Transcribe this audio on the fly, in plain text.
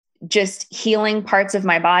just healing parts of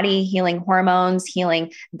my body, healing hormones,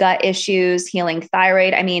 healing gut issues, healing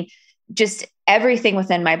thyroid. I mean, just everything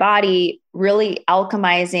within my body, really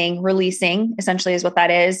alchemizing, releasing, essentially is what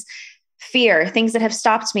that is. Fear, things that have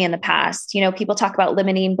stopped me in the past. People talk about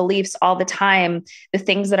limiting beliefs all the time, the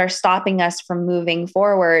things that are stopping us from moving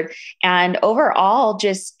forward. And overall,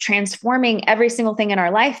 just transforming every single thing in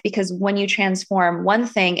our life, because when you transform one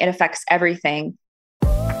thing, it affects everything.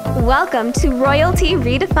 Welcome to Royalty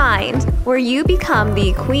Redefined, where you become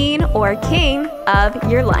the queen or king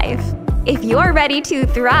of your life. If you're ready to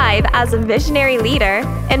thrive as a visionary leader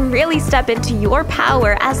and really step into your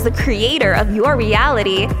power as the creator of your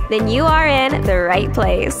reality, then you are in the right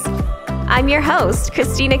place. I'm your host,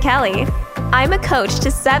 Christina Kelly. I'm a coach to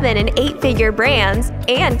 7- and 8-figure brands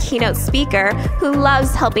and keynote speaker who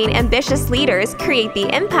loves helping ambitious leaders create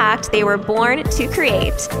the impact they were born to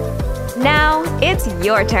create. Now it's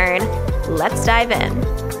your turn. Let's dive in.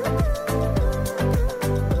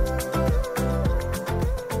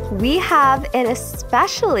 We have an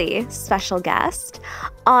especially special guest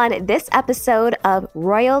on this episode of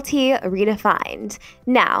Royalty Redefined.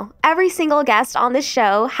 Now, every single guest on the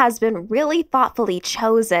show has been really thoughtfully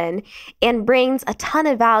chosen and brings a ton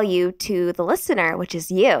of value to the listener, which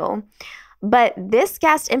is you. But this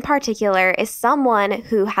guest in particular is someone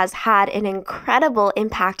who has had an incredible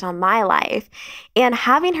impact on my life, and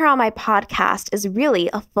having her on my podcast is really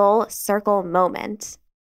a full circle moment.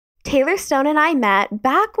 Taylor Stone and I met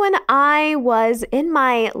back when I was in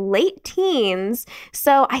my late teens,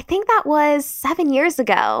 so I think that was 7 years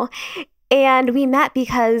ago. And we met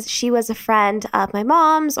because she was a friend of my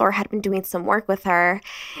mom's or had been doing some work with her.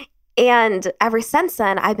 And ever since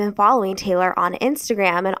then, I've been following Taylor on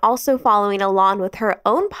Instagram and also following along with her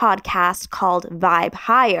own podcast called Vibe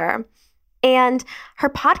Higher. And her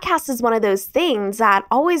podcast is one of those things that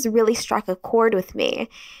always really struck a chord with me.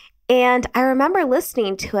 And I remember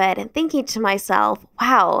listening to it and thinking to myself,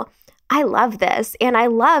 wow, I love this. And I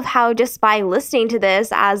love how just by listening to this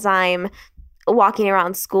as I'm walking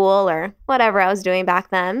around school or whatever I was doing back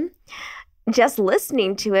then, just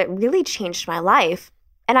listening to it really changed my life.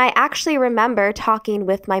 And I actually remember talking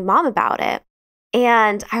with my mom about it.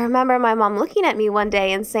 And I remember my mom looking at me one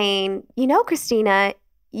day and saying, Christina,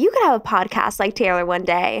 you could have a podcast like Taylor one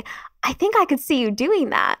day. I think I could see you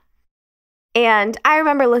doing that. And I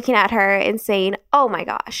remember looking at her and saying, oh my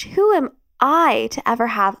gosh, who am I to ever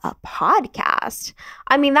have a podcast?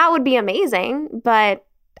 I mean, that would be amazing, but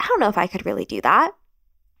I don't know if I could really do that.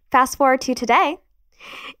 Fast forward to today,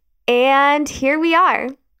 and here we are.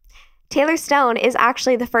 Taylor Stone is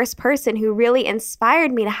actually the first person who really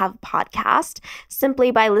inspired me to have a podcast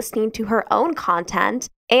simply by listening to her own content.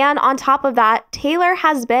 And on top of that, Taylor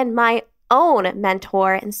has been my own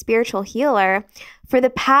mentor and spiritual healer for the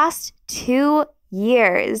past 2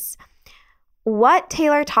 years. What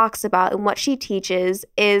Taylor talks about and what she teaches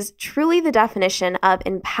is truly the definition of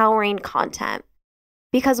empowering content.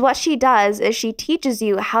 Because what she does is she teaches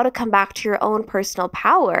you how to come back to your own personal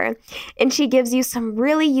power. And she gives you some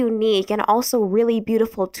really unique and also really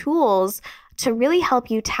beautiful tools to really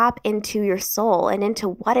help you tap into your soul and into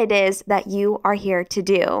what it is that you are here to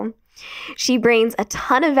do. She brings a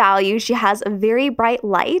ton of value. She has a very bright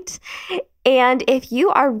light. And if you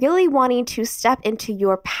are really wanting to step into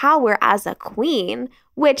your power as a queen,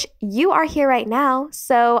 which you are here right now,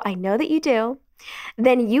 so I know that you do,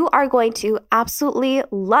 then you are going to absolutely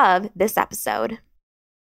love this episode.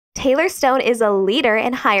 Taylor Stone is a leader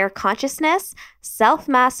in higher consciousness,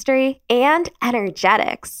 self-mastery, and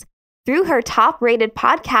energetics. Through her top-rated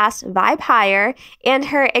podcast, Vibe Higher, and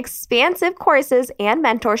her expansive courses and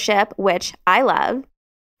mentorship, which I love,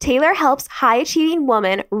 Taylor helps high-achieving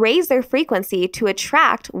women raise their frequency to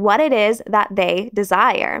attract what it is that they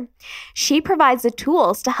desire. She provides the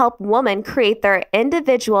tools to help women create their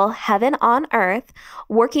individual heaven on earth,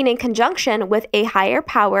 working in conjunction with a higher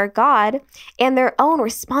power, God, and their own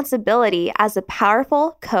responsibility as a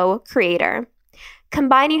powerful co-creator.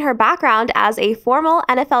 Combining her background as a former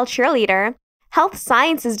NFL cheerleader, health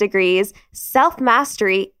sciences degrees,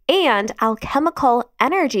 self-mastery, and alchemical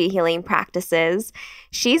energy healing practices,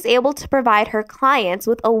 she's able to provide her clients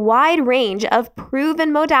with a wide range of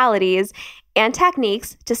proven modalities and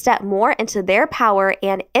techniques to step more into their power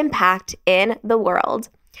and impact in the world.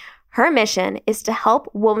 Her mission is to help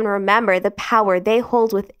women remember the power they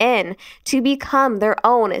hold within to become their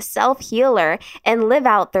own self-healer and live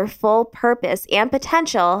out their full purpose and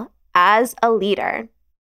potential as a leader.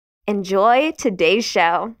 Enjoy today's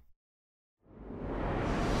show.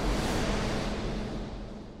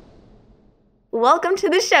 Welcome to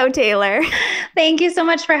the show, Taylor. Thank you so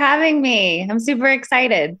much for having me. I'm super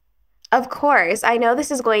excited. Of course. I know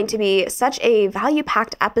this is going to be such a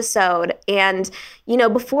value-packed episode. And,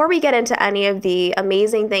 before we get into any of the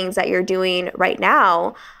amazing things that you're doing right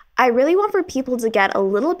now, I really want for people to get a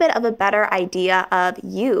little bit of a better idea of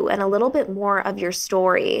you and a little bit more of your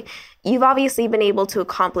story. You've obviously been able to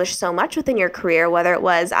accomplish so much within your career, whether it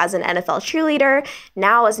was as an NFL cheerleader,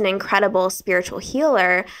 now as an incredible spiritual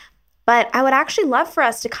healer. But I would actually love for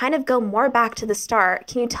us to kind of go more back to the start.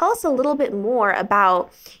 Can you tell us a little bit more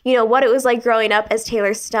about, what it was like growing up as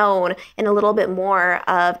Taylor Stone and a little bit more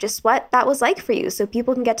of just what that was like for you so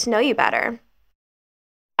people can get to know you better?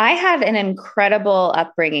 I had an incredible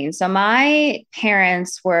upbringing. So my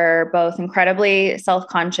parents were both incredibly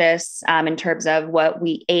self-conscious in terms of what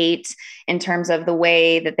we ate, in terms of the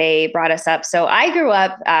way that they brought us up. So I grew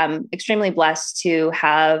up extremely blessed to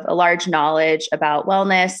have a large knowledge about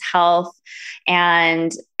wellness, health,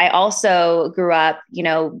 and I also grew up,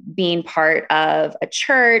 being part of a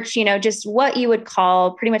church, just what you would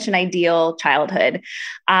call pretty much an ideal childhood.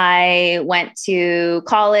 I went to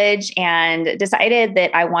college and decided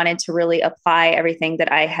that I wanted to really apply everything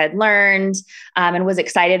that I had learned and was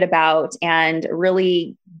excited about, and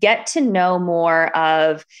really get to know more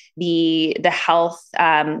of the health,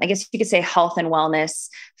 I guess you could say health and wellness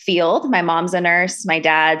field. My mom's a nurse. My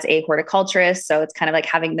dad's a horticulturist. So it's kind of like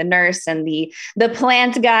having the nurse and the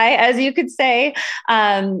plant guy, as you could say.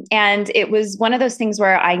 And it was one of those things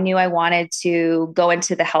where I knew I wanted to go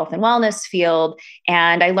into the health and wellness field.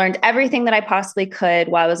 And I learned everything that I possibly could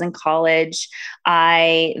while I was in college.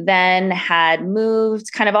 I then had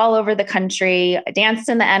moved kind of all over the country, danced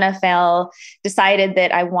in the NFL, decided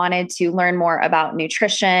that I wanted to learn more about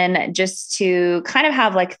nutrition, just to kind of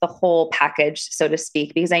have like the whole package, so to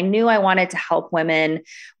speak, because I knew I wanted to help women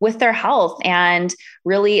with their health and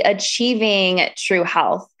really achieving true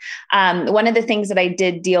health. One of the things that I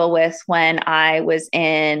did deal with when I was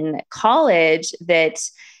in college that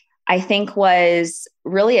I think was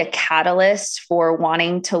really a catalyst for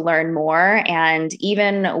wanting to learn more. And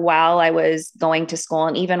even while I was going to school,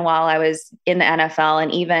 and even while I was in the NFL,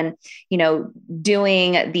 and even,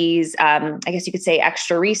 doing these, I guess you could say,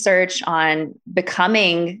 extra research on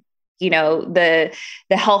becoming the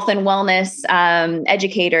health and wellness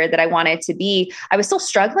educator that I wanted to be, I was still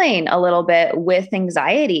struggling a little bit with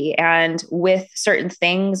anxiety and with certain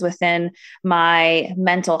things within my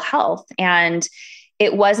mental health. And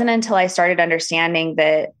it wasn't until I started understanding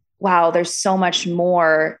that, wow, there's so much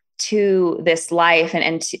more to this life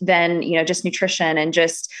and then, just nutrition and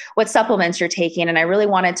just what supplements you're taking. And I really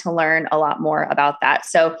wanted to learn a lot more about that.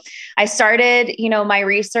 So I started, my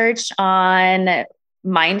research on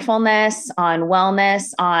mindfulness, on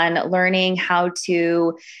wellness, on learning how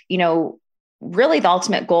to, really the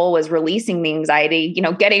ultimate goal was releasing the anxiety,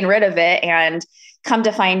 getting rid of it, and come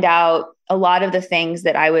to find out a lot of the things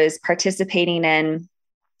that I was participating in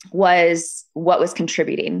was what was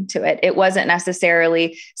contributing to it. It wasn't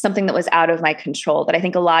necessarily something that was out of my control, but I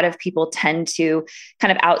think a lot of people tend to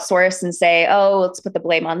kind of outsource and say, oh, let's put the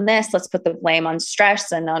blame on this. Let's put the blame on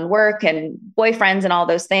stress and on work and boyfriends and all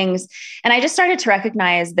those things. And I just started to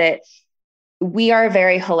recognize that we are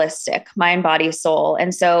very holistic, mind, body, soul.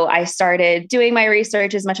 And so I started doing my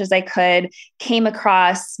research as much as I could, came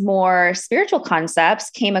across more spiritual concepts,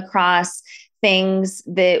 came across things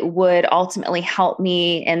that would ultimately help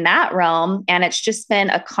me in that realm. And it's just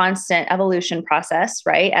been a constant evolution process,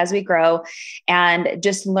 right? As we grow, and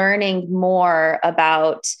just learning more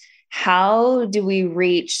about how do we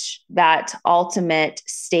reach that ultimate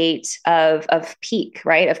state of peak,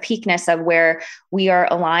 right? Of peakness, of where we are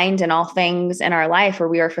aligned in all things in our life, where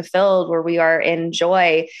we are fulfilled, where we are in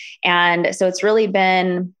joy. And so it's really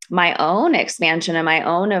been my own expansion and my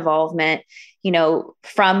own involvement,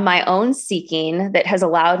 from my own seeking, that has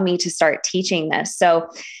allowed me to start teaching this. So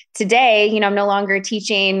today, I'm no longer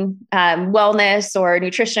teaching wellness or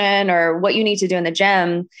nutrition or what you need to do in the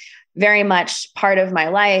gym, very much part of my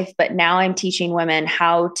life. But now I'm teaching women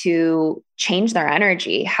how to change their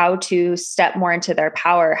energy, how to step more into their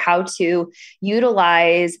power, how to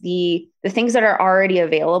utilize the things that are already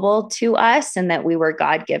available to us and that we were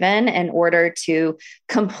God-given in order to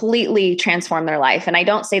completely transform their life. And I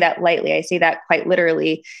don't say that lightly. I say that quite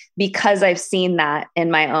literally, because I've seen that in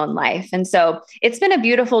my own life. And so it's been a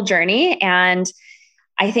beautiful journey. And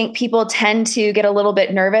I think people tend to get a little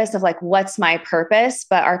bit nervous of like, what's my purpose?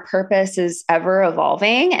 But our purpose is ever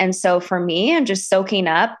evolving. And so for me, I'm just soaking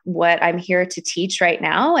up what I'm here to teach right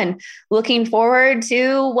now and looking forward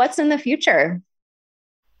to what's in the future.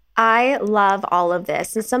 I love all of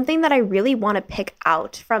this. And something that I really want to pick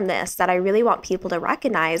out from this, that I really want people to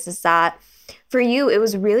recognize, is that for you, it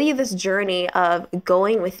was really this journey of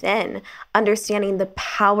going within, understanding the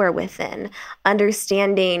power within,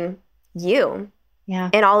 understanding you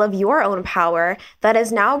and all of your own power that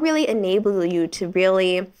has now really enabled you to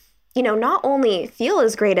really, not only feel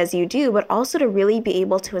as great as you do, but also to really be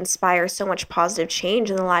able to inspire so much positive change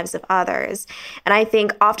in the lives of others. And I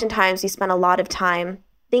think oftentimes we spend a lot of time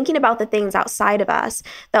thinking about the things outside of us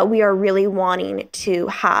that we are really wanting to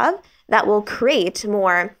have that will create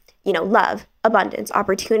more, love, abundance,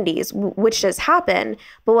 opportunities, which does happen.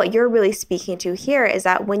 But what you're really speaking to here is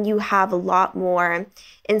that when you have a lot more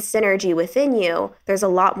in synergy within you, there's a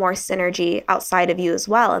lot more synergy outside of you as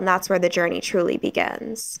well. And that's where the journey truly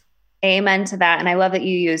begins. Amen to that. And I love that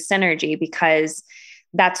you use synergy, because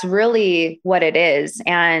that's really what it is.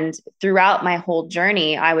 And throughout my whole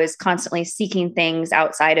journey, I was constantly seeking things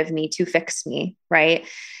outside of me to fix me, right?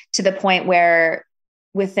 To the point where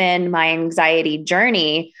within my anxiety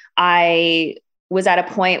journey, I was at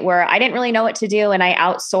a point where I didn't really know what to do. And I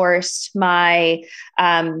outsourced my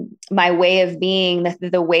way of being,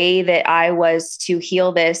 the way that I was to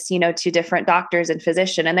heal this, to different doctors and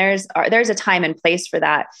physicians. And there's a time and place for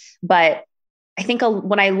that. But I think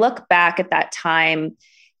when I look back at that time,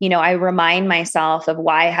 I remind myself of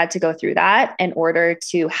why I had to go through that in order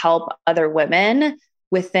to help other women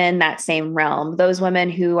within that same realm, those women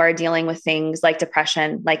who are dealing with things like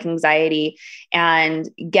depression, like anxiety, and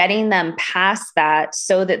getting them past that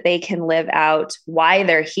so that they can live out why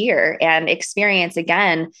they're here and experience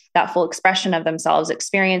again that full expression of themselves,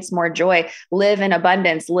 experience more joy, live in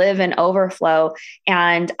abundance, live in overflow.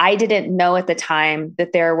 And I didn't know at the time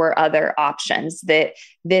that there were other options, that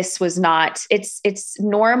this was not, it's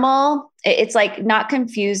normal. It's like not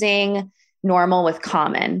confusing normal with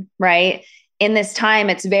common, right? In this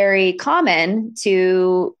time, it's very common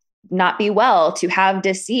to not be well, to have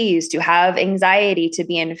disease, to have anxiety, to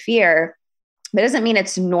be in fear. That doesn't mean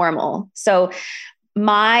it's normal. So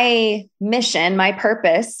my mission, my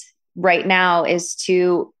purpose right now is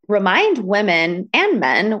to remind women and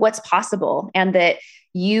men what's possible, and that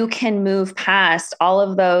you can move past all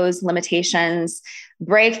of those limitations,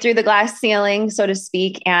 break through the glass ceiling, so to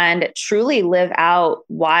speak, and truly live out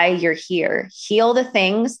why you're here. Heal the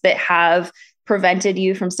things that have prevented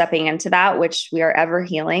you from stepping into that, which we are ever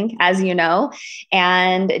healing, as you know,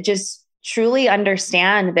 and just truly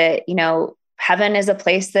understand that, heaven is a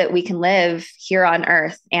place that we can live here on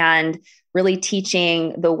earth, and really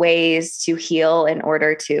teaching the ways to heal in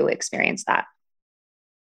order to experience that.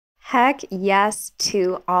 Heck yes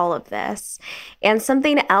to all of this. And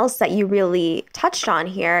something else that you really touched on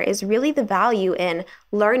here is really the value in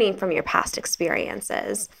learning from your past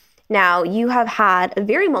experiences. Now, you have had a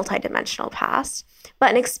very multidimensional past,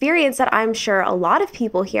 but an experience that I'm sure a lot of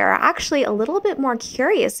people here are actually a little bit more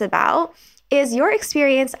curious about is your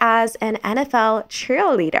experience as an NFL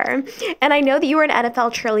cheerleader. And I know that you were an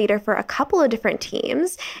NFL cheerleader for a couple of different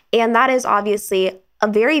teams, and that is obviously a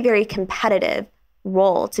very, very competitive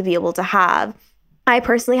role to be able to have. I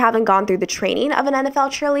personally haven't gone through the training of an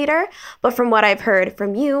NFL cheerleader, but from what I've heard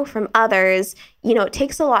from you, from others, it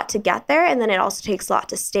takes a lot to get there, and then it also takes a lot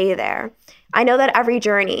to stay there. I know that every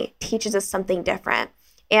journey teaches us something different.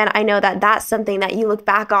 And I know that that's something that you look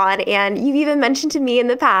back on, and you've even mentioned to me in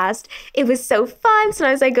the past, it was so fun.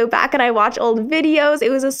 Sometimes I go back and I watch old videos.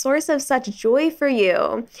 It was a source of such joy for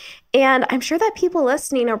you. And I'm sure that people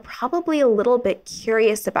listening are probably a little bit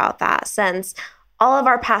curious about that, since all of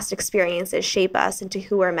our past experiences shape us into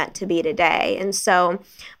who we're meant to be today. And so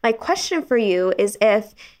my question for you is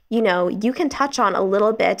if, you can touch on a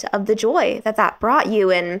little bit of the joy that brought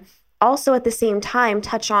you, and also at the same time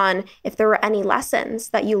touch on if there were any lessons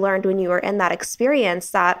that you learned when you were in that experience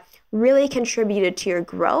that really contributed to your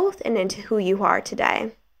growth and into who you are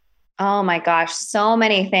today. Oh my gosh, so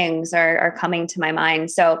many things are coming to my mind.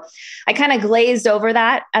 So I kind of glazed over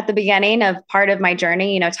that at the beginning of part of my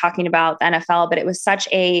journey, talking about the NFL, but it was such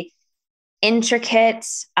a intricate,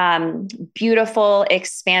 beautiful,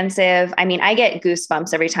 expansive. I mean, I get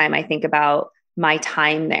goosebumps every time I think about my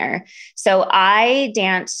time there. So I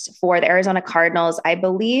danced for the Arizona Cardinals, I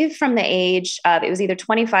believe from the age of, it was either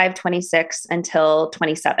 25, 26 until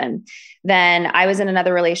 27. Then I was in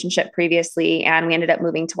another relationship previously, and we ended up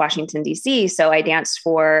moving to Washington, D.C. So I danced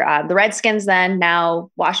for the Redskins then, now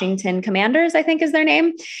Washington Commanders, I think is their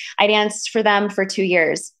name. I danced for them for 2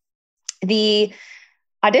 years. The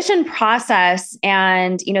audition process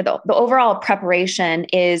and, the overall preparation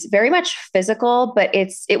is very much physical, but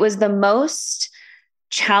it was the most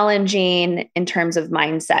challenging in terms of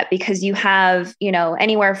mindset, because you have,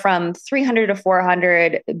 anywhere from 300 to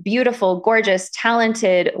 400 beautiful, gorgeous,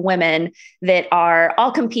 talented women that are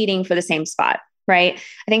all competing for the same spot. right?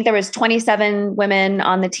 I think there was 27 women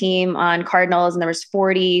on the team on Cardinals, and there was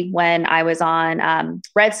 40 when I was on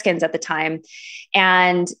Redskins at the time.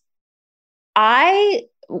 And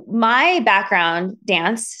my background,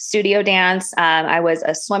 dance, studio dance. I was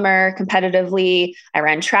a swimmer competitively. I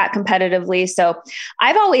ran track competitively. So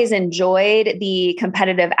I've always enjoyed the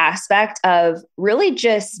competitive aspect of really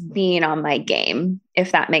just being on my game,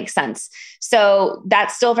 if that makes sense. So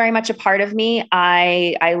that's still very much a part of me.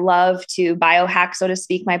 I love to biohack, so to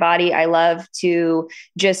speak, my body. I love to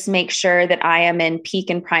just make sure that I am in peak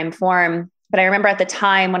and prime form. But I remember at the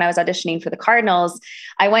time when I was auditioning for the Cardinals,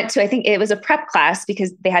 I went to, I think it was a prep class,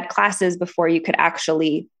 because they had classes before you could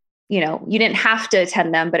actually, you didn't have to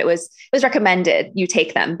attend them, but it was recommended you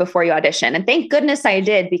take them before you audition. And thank goodness I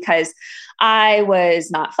did, because I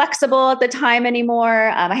was not flexible at the time anymore.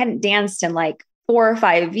 I hadn't danced in like 4 or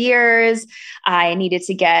 5 years. I needed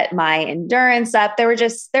to get my endurance up. There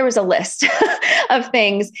was a list of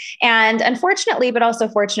things. And unfortunately, but also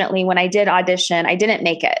fortunately, when I did audition, I didn't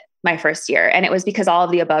make it my first year. And it was because all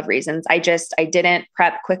of the above reasons. I didn't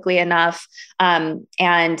prep quickly enough.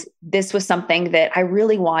 And this was something that I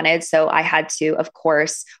really wanted. So I had to, of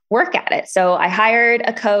course, work at it. So I hired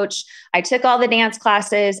a coach. I took all the dance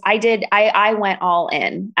classes. I went all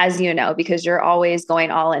in, as you know, because you're always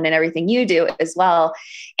going all in everything you do as well.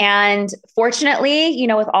 And fortunately,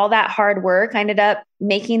 with all that hard work, I ended up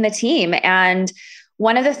making the team. And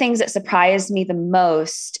one of the things that surprised me the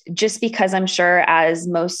most, just because I'm sure as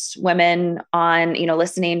most women on,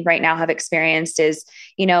 listening right now have experienced, is,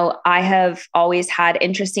 I have always had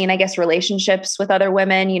interesting, I guess, relationships with other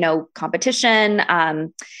women, competition. I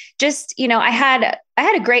had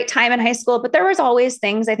a great time in high school, but there was always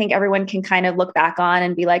things I think everyone can kind of look back on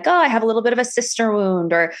and be like, oh, I have a little bit of a sister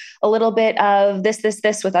wound or a little bit of this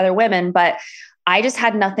with other women. But I just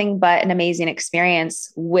had nothing but an amazing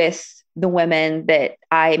experience with the women that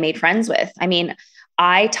I made friends with. I mean,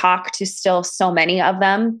 I talk to still so many of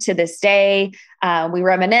them to this day. We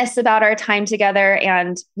reminisce about our time together.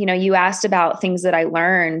 And, you asked about things that I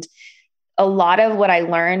learned. A lot of what I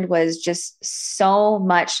learned was just so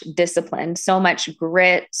much discipline, so much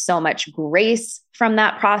grit, so much grace from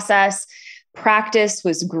that process. Practice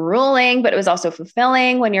was grueling, but it was also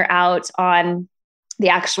fulfilling when you're out on the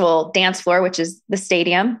actual dance floor, which is the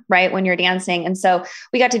stadium, right? When you're dancing. And so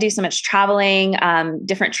we got to do so much traveling,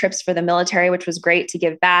 different trips for the military, which was great to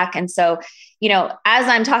give back. And so, as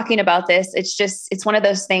I'm talking about this, it's one of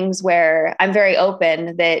those things where I'm very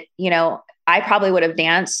open that, I probably would have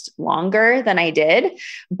danced longer than I did,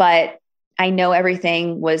 but I know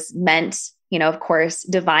everything was meant, of course,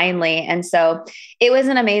 divinely. And so it was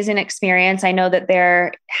an amazing experience. I know that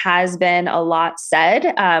there has been a lot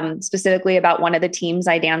said, specifically about one of the teams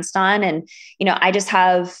I danced on. And, I just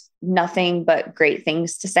have nothing but great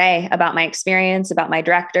things to say about my experience, about my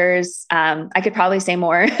directors. I could probably say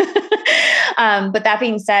more. But that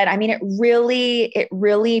being said, I mean, it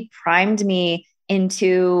really primed me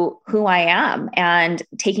into who I am and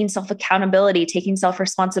taking self-accountability, taking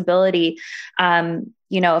self-responsibility.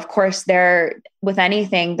 Of course, with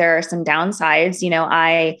anything, there are some downsides.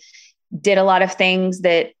 I did a lot of things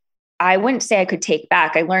that I wouldn't say I could take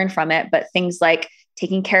back. I learned from it, but things like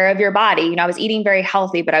taking care of your body. I was eating very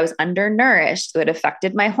healthy, but I was undernourished. So it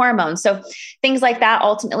affected my hormones. So things like that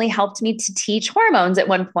ultimately helped me to teach hormones at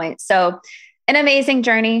one point. So an amazing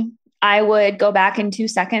journey. I would go back in 2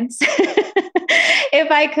 seconds if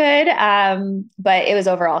I could. But it was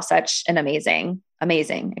overall such an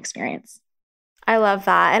amazing experience. I love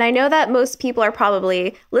that. And I know that most people are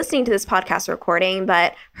probably listening to this podcast recording,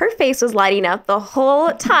 but her face was lighting up the whole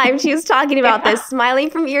time she was talking about this, smiling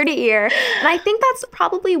from ear to ear. And I think that's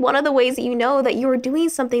probably one of the ways that you know that you were doing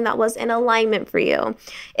something that was in alignment for you.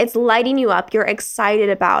 It's lighting you up. You're excited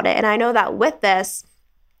about it. And I know that with this,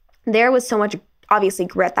 there was so much, obviously,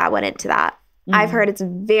 grit that went into that. I've heard it's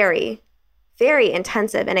very, very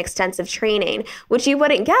intensive and extensive training, which you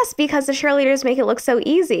wouldn't guess because the cheerleaders make it look so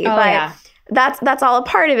easy. Oh, but yeah. That's all a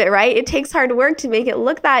part of it, right? It takes hard work to make it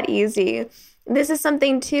look that easy. This is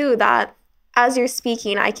something, too, that as you're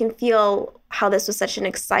speaking, I can feel how this was such an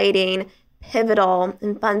exciting, pivotal,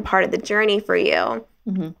 and fun part of the journey for you.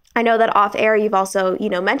 Mm-hmm. I know that off air, you've also,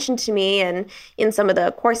 mentioned to me and in some of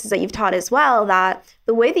the courses that you've taught as well, that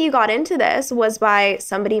the way that you got into this was by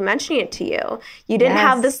somebody mentioning it to you. You didn't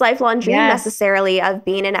have this lifelong dream necessarily of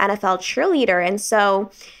being an NFL cheerleader. And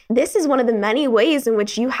so this is one of the many ways in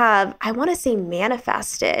which you have, I want to say,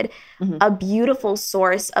 manifested a beautiful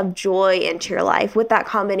source of joy into your life with that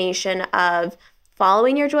combination of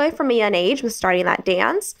following your joy from a young age with starting that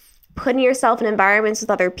dance, putting yourself in environments with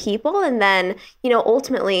other people. And then,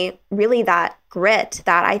 ultimately really that grit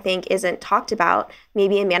that I think isn't talked about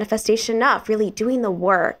maybe in manifestation enough, really doing the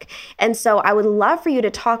work. And so I would love for you to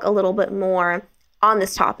talk a little bit more on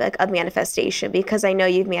this topic of manifestation, because I know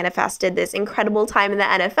you've manifested this incredible time in the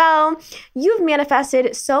NFL. You've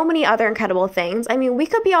manifested so many other incredible things. I mean, we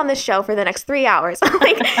could be on this show for the next 3 hours,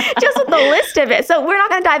 like just with the list of it. So we're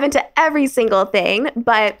not going to dive into every single thing,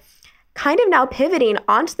 but kind of now pivoting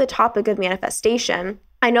onto the topic of manifestation.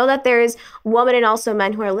 I know that there's women and also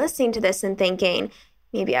men who are listening to this and thinking,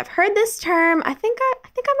 maybe I've heard this term. I think I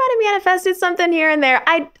might have manifested something here and there.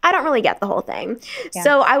 I don't really get the whole thing. Yeah.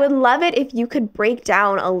 So I would love it if you could break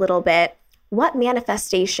down a little bit what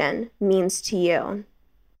manifestation means to you.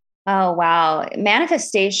 Oh, wow.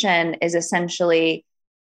 Manifestation is essentially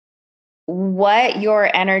what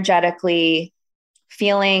you're energetically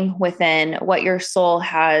feeling within, what your soul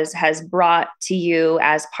has brought to you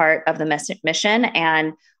as part of the mission,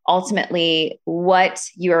 and ultimately what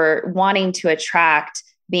you're wanting to attract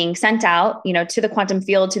being sent out, to the quantum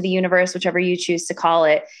field, to the universe, whichever you choose to call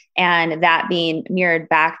it, and that being mirrored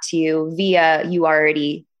back to you via you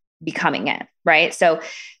already becoming it, right? So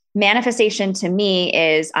manifestation to me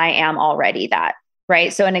is I am already that,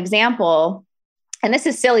 right? So an example, and this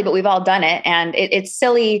is silly, but we've all done it, and it's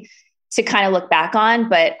silly to kind of look back on,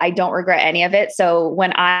 but I don't regret any of it. So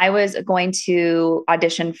when I was going to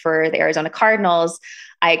audition for the Arizona Cardinals,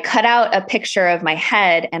 I cut out a picture of my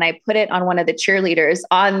head and I put it on one of the cheerleaders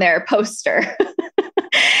on their poster.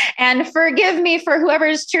 And forgive me for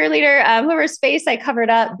whoever's cheerleader, whoever's face I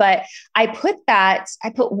covered up, but I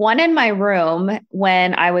put one in my room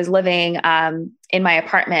when I was living in my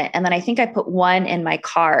apartment. And then I think I put one in my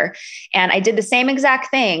car. And I did the same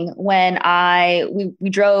exact thing when we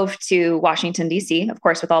drove to Washington, D.C., of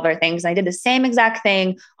course, with all of our things. And I did the same exact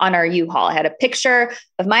thing on our U-Haul. I had a picture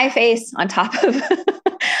of my face on top of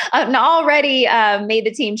an already made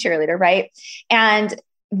the team cheerleader, right? And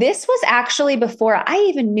this was actually before I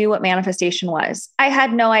even knew what manifestation was. I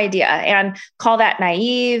had no idea. And call that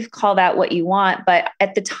naive, call that what you want. But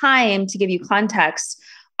at the time, to give you context,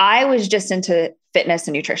 I was just into fitness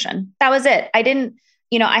and nutrition. That was it. I didn't,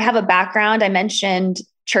 I have a background. I mentioned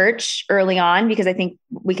church early on because I think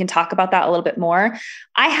we can talk about that a little bit more.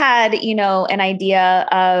 I had, an idea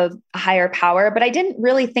of a higher power, but I didn't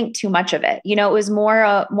really think too much of it. It was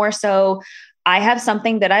more so I have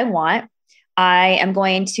something that I want. I am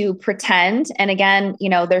going to pretend. And again,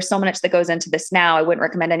 there's so much that goes into this now. I wouldn't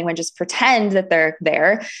recommend anyone just pretend that they're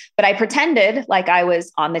there, but I pretended like I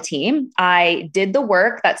was on the team. I did the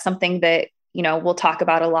work. That's something that, we'll talk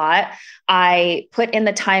about a lot. I put in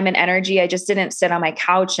the time and energy. I just didn't sit on my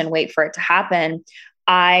couch and wait for it to happen.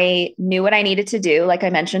 I knew what I needed to do. Like I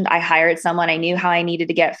mentioned, I hired someone. I knew how I needed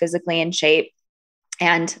to get physically in shape.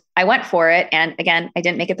 And I went for it. And again, I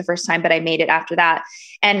didn't make it the first time, but I made it after that.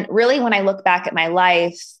 And really, when I look back at my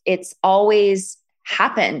life, it's always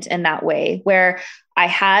happened in that way where I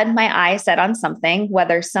had my eye set on something,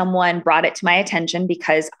 whether someone brought it to my attention,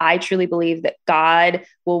 because I truly believe that God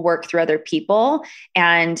will work through other people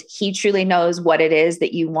and he truly knows what it is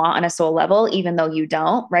that you want on a soul level, even though you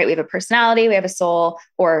don't, right? We have a personality, we have a soul,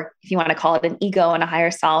 or if you want to call it an ego and a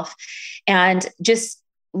higher self. And just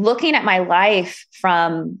looking at my life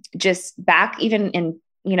from just back even in,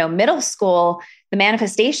 middle school, the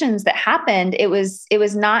manifestations that happened, it was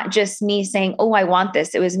not just me saying, oh, I want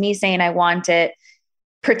this. It was me saying, I want it,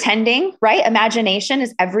 pretending, right? Imagination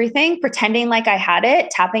is everything, pretending like I had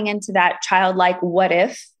it, tapping into that childlike, what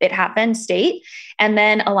if it happened state, and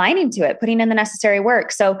then aligning to it, putting in the necessary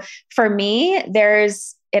work. So for me,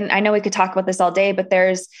 and I know we could talk about this all day, but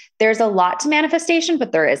there's a lot to manifestation,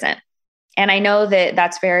 but there isn't. And I know that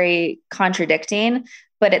that's very contradicting,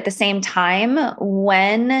 but at the same time,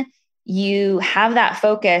 when you have that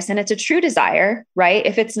focus and it's a true desire, right?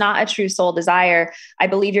 If it's not a true soul desire, I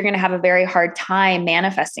believe you're going to have a very hard time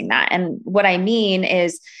manifesting that. And what I mean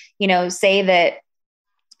is, say that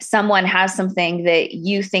someone has something that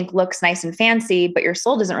you think looks nice and fancy, but your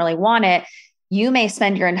soul doesn't really want it. You may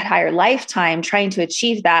spend your entire lifetime trying to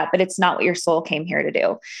achieve that, but it's not what your soul came here to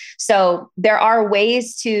do. So there are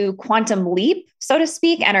ways to quantum leap, so to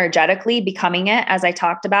speak, energetically becoming it, as I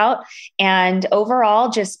talked about, and overall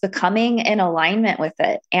just becoming in alignment with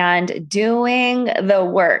it and doing the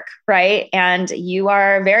work, right? And you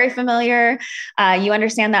are very familiar. You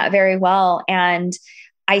understand that very well. And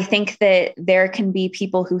I think that there can be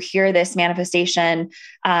people who hear this manifestation,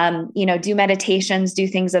 do meditations, do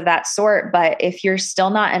things of that sort. But if you're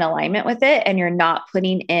still not in alignment with it and you're not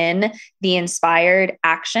putting in the inspired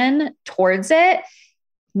action towards it,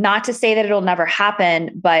 not to say that it'll never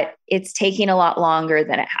happen, but it's taking a lot longer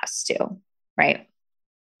than it has to, right?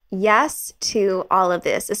 Yes to all of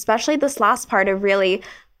this, especially this last part of really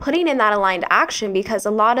putting in that aligned action, because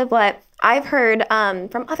a lot of what I've heard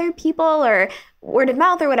from other people or word of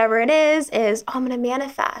mouth or whatever it is, oh, I'm going to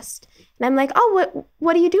manifest. And I'm like, oh,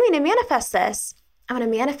 what are you doing to manifest this? I'm going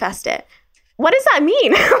to manifest it. What does that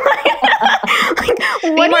mean?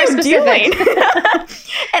 What are you doing?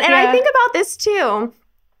 And I think about this too.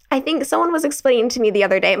 I think someone was explaining to me the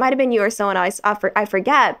other day, it might've been you or someone else, I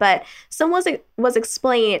forget, but someone was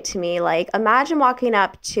explaining it to me. Like, imagine walking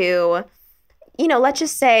up to, let's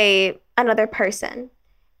just say another person,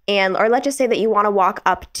 or let's just say that you want to walk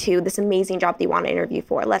up to this amazing job that you want to interview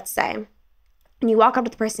for, let's say, and you walk up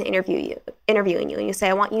to the person interviewing you, and you say,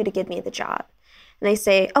 I want you to give me the job. And they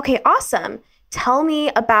say, okay, awesome. Tell me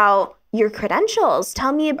about your credentials.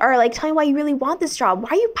 Tell me why you really want this job. Why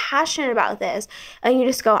are you passionate about this? And you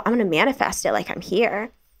just go, I'm going to manifest it like I'm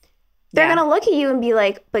here. They're going to look at you and be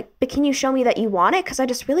like, but can you show me that you want it? Because I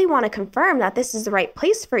just really want to confirm that this is the right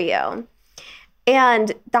place for you.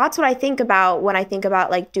 And that's what I think about when I think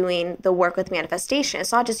about like doing the work with manifestation.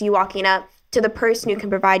 It's not just you walking up to the person who can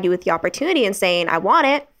provide you with the opportunity and saying, I want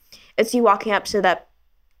it. It's you walking up to the,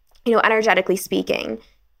 energetically speaking,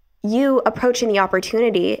 you approaching the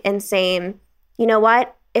opportunity and saying, you know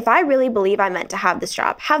what, if I really believe I'm meant to have this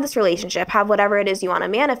job, have this relationship, have whatever it is you want to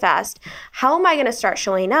manifest, how am I going to start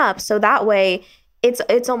showing up? So that way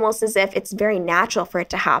it's almost as if it's very natural for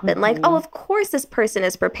it to happen. Mm-hmm. Like, oh, of course this person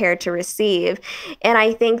is prepared to receive. And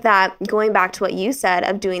I think that going back to what you said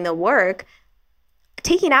of doing the work,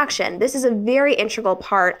 taking action, this is a very integral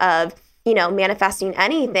part of, manifesting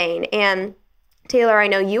anything. And Taylor, I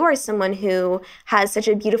know you are someone who has such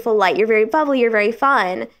a beautiful light. You're very bubbly. You're very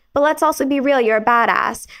fun. But let's also be real. You're a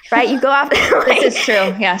badass, right? You go after... This is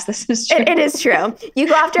true. Yes, this is true. It is true. You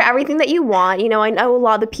go after everything that you want. I know a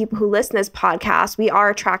lot of the people who listen to this podcast, we are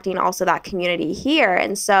attracting also that community here.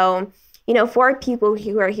 And so, for people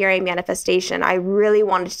who are hearing manifestation, I really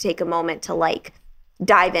wanted to take a moment to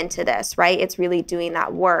dive into this, right? It's really doing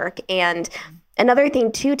that work. And another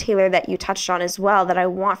thing too, Taylor, that you touched on as well, that I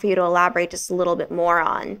want for you to elaborate just a little bit more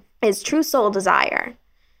on is true soul desire.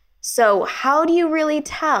 So how do you really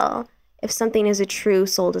tell if something is a true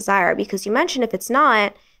soul desire? Because you mentioned if it's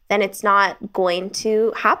not, then it's not going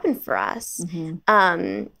to happen for us. Mm-hmm.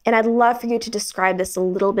 And I'd love for you to describe this a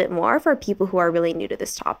little bit more for people who are really new to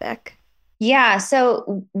this topic. Yeah.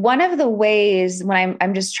 So one of the ways when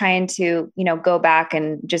I'm just trying to, go back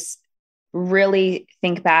and just really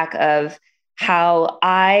think back of how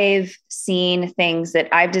I've seen things that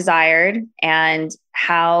I've desired and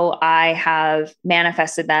how I have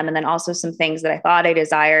manifested them. And then also some things that I thought I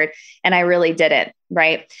desired and I really didn't.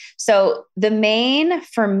 Right. So the main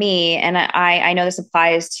for me, and I know this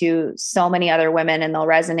applies to so many other women and they'll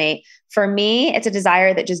resonate. For me, it's a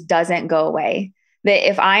desire that just doesn't go away. That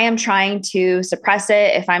if I am trying to suppress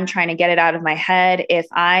it, if I'm trying to get it out of my head, if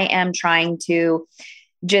I am trying to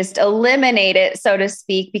just eliminate it, so to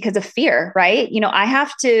speak, because of fear, right? I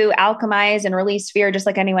have to alchemize and release fear just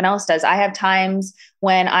like anyone else does. I have times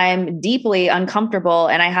when I'm deeply uncomfortable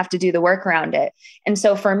and I have to do the work around it. And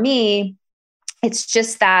so for me, it's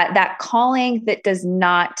just that calling that does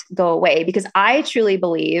not go away, because I truly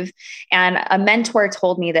believe, and a mentor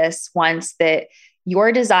told me this once, that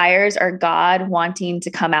your desires are God wanting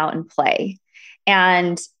to come out and play.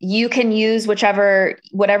 And you can use whatever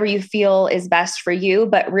you feel is best for you.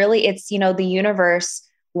 But really it's, the universe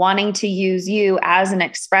wanting to use you as an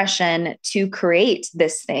expression to create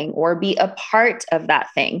this thing or be a part of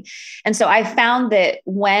that thing. And so I found that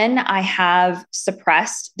when I have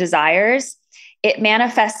suppressed desires, it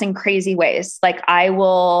manifests in crazy ways. Like I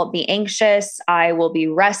will be anxious, I will be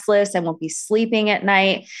restless, I won't be sleeping at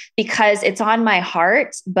night because it's on my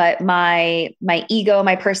heart, but my ego,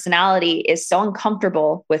 my personality is so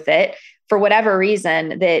uncomfortable with it for whatever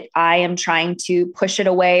reason that I am trying to push it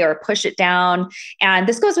away or push it down. And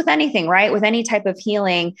this goes with anything, right? With any type of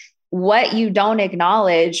healing, what you don't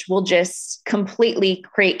acknowledge will just completely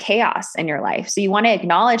create chaos in your life. So you want to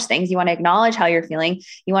acknowledge things. You want to acknowledge how you're feeling.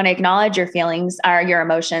 You want to acknowledge your feelings or your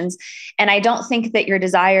emotions. And I don't think that your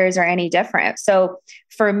desires are any different. So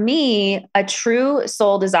for me, a true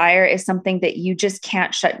soul desire is something that you just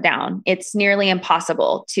can't shut down. It's nearly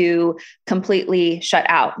impossible to completely shut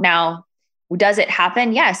out. Now, does it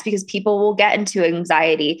happen? Yes, because people will get into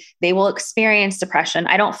anxiety. They will experience depression.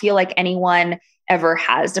 I don't feel like anyone ever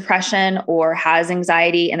has depression or has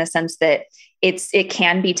anxiety in the sense that it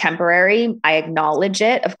can be temporary. I acknowledge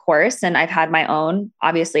it, of course, and I've had my own,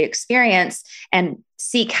 obviously, experience. And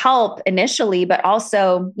seek help initially, but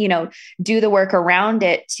also, do the work around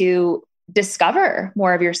it to discover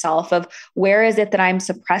more of yourself, of where is it that I'm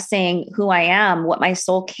suppressing who I am, what my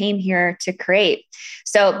soul came here to create.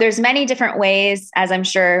 So there's many different ways, as I'm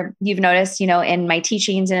sure you've noticed, in my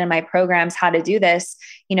teachings and in my programs, how to do this,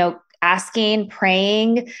 asking,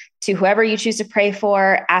 praying to whoever you choose to pray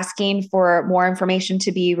for, asking for more information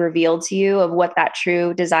to be revealed to you of what that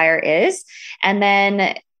true desire is. And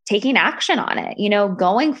then taking action on it,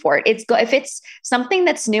 going for it. If it's something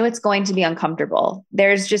that's new, it's going to be uncomfortable.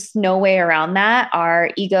 There's just no way around that. Our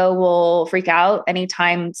ego will freak out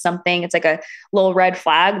anytime it's like a little red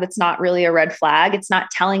flag that's not really a red flag. It's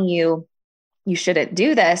not telling you shouldn't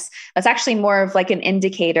do this. That's actually more of like an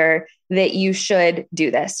indicator that you should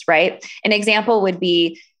do this, right? An example would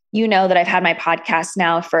be, that I've had my podcast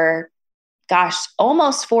now for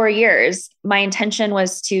almost 4 years. My intention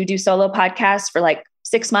was to do solo podcasts for like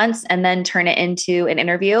 6 months and then turn it into an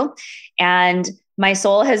interview. And my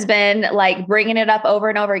soul has been like bringing it up over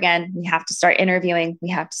and over again. We have to start interviewing. We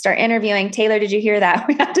have to start interviewing. Taylor, did you hear that?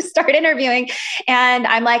 We have to start interviewing. And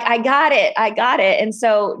I'm like, I got it. And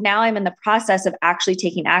so now I'm in the process of actually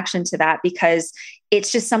taking action to that, because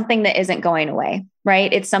it's just something that isn't going away,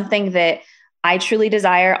 right? It's something that I truly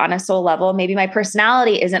desire on a soul level. Maybe my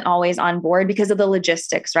personality isn't always on board because of the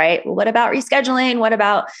logistics, right? What about rescheduling? What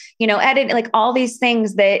about, editing? Like all these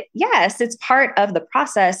things that, yes, it's part of the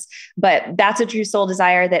process, but that's a true soul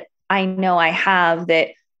desire that I know I have, that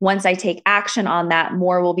once I take action on that,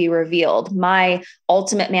 more will be revealed. My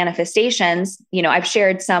ultimate manifestations, I've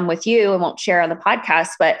shared some with you and won't share on the podcast,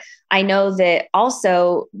 but I know that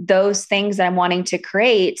also those things that I'm wanting to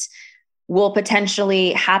create will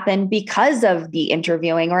potentially happen because of the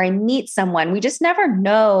interviewing, or I meet someone. We just never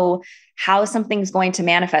know how something's going to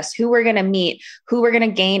manifest, who we're going to meet, who we're going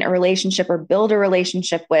to gain a relationship or build a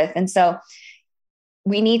relationship with. And so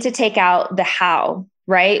we need to take out the how,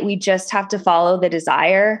 right? We just have to follow the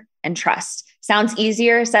desire and trust. Sounds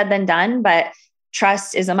easier said than done, but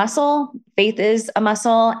trust is a muscle. Faith is a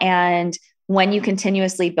muscle. And when you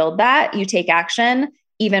continuously build that, you take action,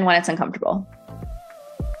 even when it's uncomfortable.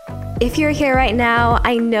 If you're here right now,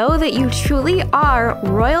 I know that you truly are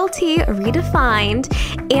royalty redefined,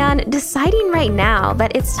 and deciding right now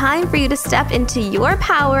that it's time for you to step into your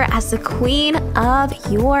power as the queen of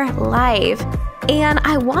your life. And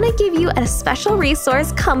I want to give you a special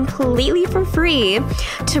resource completely for free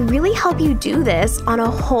to really help you do this on a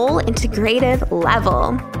whole integrative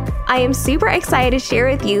level. I am super excited to share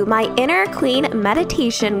with you my Inner Queen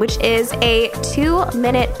meditation, which is a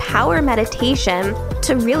 2-minute power meditation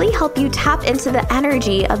to really help you tap into the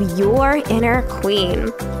energy of your inner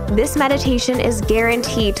queen. This meditation is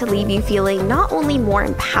guaranteed to leave you feeling not only more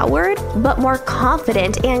empowered, but more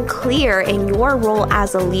confident and clear in your role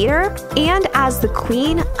as a leader and as the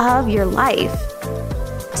queen of your life.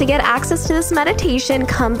 To get access to this meditation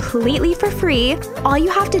completely for free, all you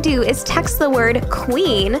have to do is text the word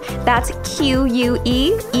QUEEN, that's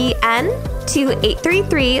QUEEN, to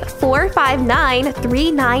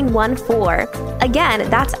 833-459-3914. Again,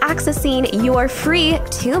 that's accessing your free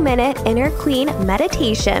 2-minute Inner Queen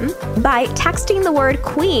meditation by texting the word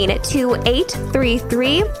QUEEN to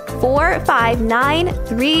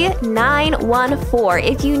 833-459-3914.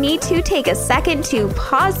 If you need to take a second to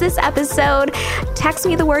pause this episode, text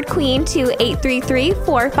me the word QUEEN to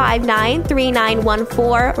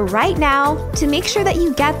 833-459-3914 right now to make sure that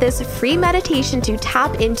you get this free meditation to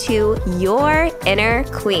tap into your inner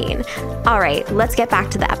queen. All right, let's get back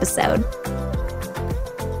to the episode.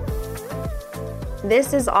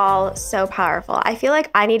 This is all so powerful. I feel like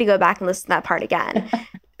I need to go back and listen to that part again.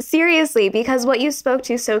 Seriously, because what you spoke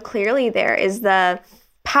to so clearly there is the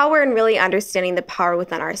power in really understanding the power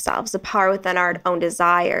within ourselves, the power within our own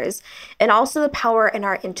desires, and also the power in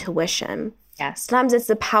our intuition. Yes. Sometimes it's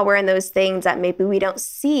the power in those things that maybe we don't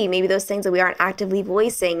see, maybe those things that we aren't actively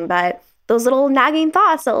voicing, but those little nagging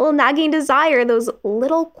thoughts, that little nagging desire, those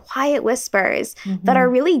little quiet whispers that are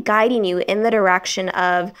really guiding you in the direction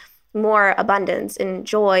of more abundance and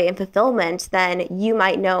joy and fulfillment than you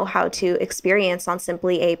might know how to experience on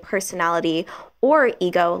simply a personality or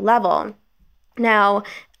ego level. Now,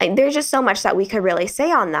 there's just so much that we could really say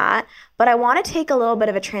on that, but I want to take a little bit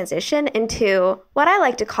of a transition into what I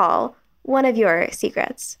like to call one of your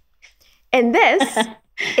secrets. And this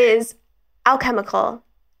is alchemical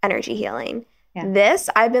energy healing. Yeah. This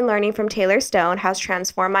I've been learning from Taylor Stone has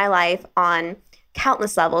transformed my life on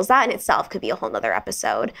countless levels. That in itself could be a whole nother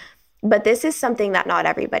episode. But this is something that not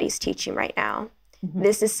everybody's teaching right now.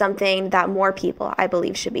 This is something that more people, I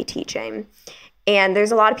believe, should be teaching. And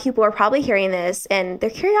there's a lot of people who are probably hearing this and their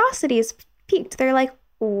curiosity is piqued. They're like,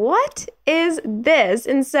 what is this?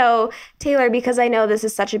 And so, Taylor, because I know this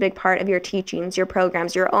is such a big part of your teachings, your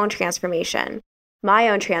programs, your own transformation, my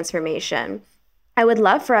own transformation, I would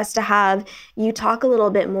love for us to have you talk a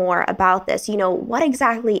little bit more about this. What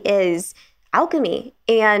exactly is alchemy,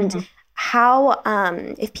 and how,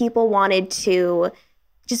 if people wanted to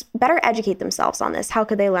just better educate themselves on this, how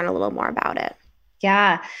could they learn a little more about it?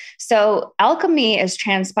 Yeah. So alchemy is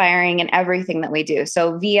transpiring in everything that we do.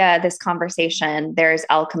 So via this conversation, there's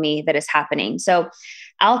alchemy that is happening. So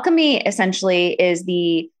alchemy essentially is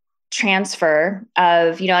the transfer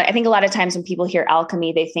of, I think a lot of times when people hear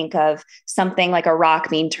alchemy, they think of something like a rock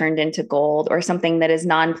being turned into gold, or something that is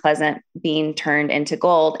non-pleasant being turned into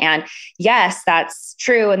gold. And yes, that's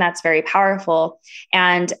true. And that's very powerful.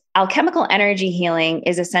 And alchemical energy healing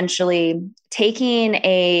is essentially taking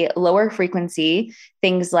a lower frequency,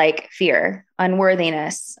 things like fear,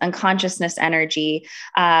 unworthiness, unconsciousness energy,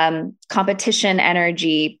 competition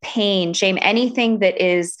energy, pain, shame, anything that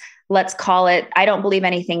is, let's call it, I don't believe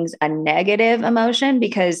anything's a negative emotion,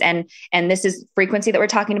 because, and this is frequency that we're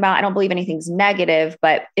talking about. I don't believe anything's negative,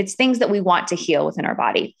 but it's things that we want to heal within our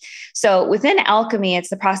body. So within alchemy, it's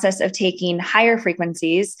the process of taking higher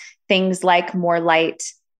frequencies, things like more light,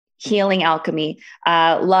 healing alchemy,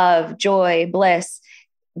 love, joy, bliss,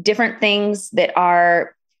 different things that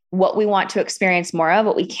are what we want to experience more of,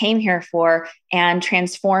 what we came here for, and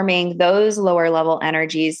transforming those lower level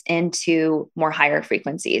energies into more higher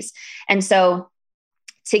frequencies. And so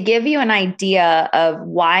to give you an idea of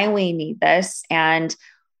why we need this and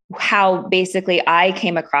how basically I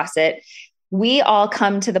came across it, we all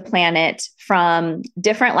come to the planet from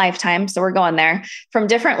different lifetimes. So we're going there, from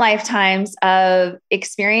different lifetimes of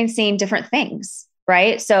experiencing different things,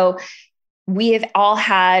 right? So we have all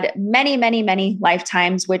had many, many, many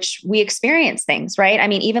lifetimes, which we experience things, right? I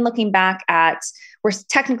mean, even looking back at, we're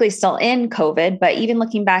technically still in COVID, but even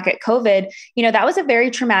looking back at COVID, that was a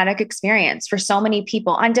very traumatic experience for so many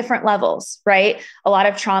people on different levels, right? A lot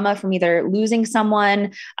of trauma from either losing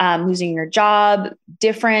someone, losing your job,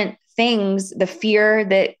 different things, the fear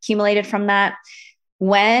that accumulated from that.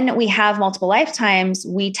 When we have multiple lifetimes,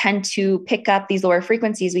 we tend to pick up these lower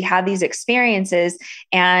frequencies. We have these experiences,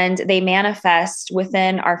 and they manifest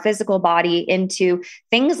within our physical body into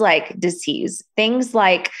things like disease, things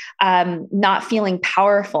like not feeling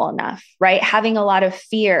powerful enough, right? Having a lot of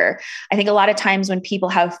fear. I think a lot of times when people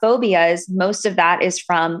have phobias, most of that is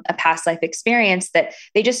from a past life experience that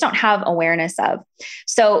they just don't have awareness of.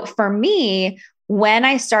 So for me, when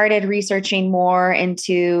I started researching more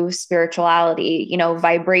into spirituality,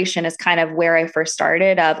 vibration is kind of where I first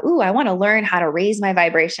started of, I want to learn how to raise my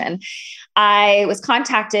vibration. I was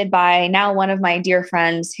contacted by now one of my dear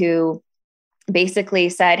friends who basically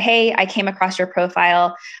said, "Hey, I came across your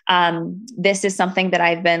profile. This is something that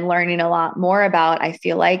I've been learning a lot more about. I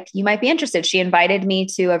feel like you might be interested." She invited me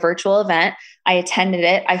to a virtual event. I attended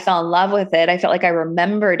it. I fell in love with it. I felt like I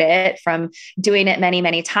remembered it from doing it many,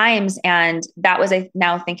 many times. And that was,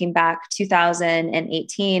 now thinking back,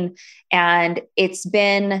 2018. And it's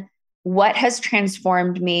been what has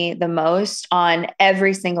transformed me the most on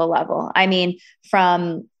every single level. I mean,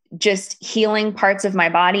 from just healing parts of my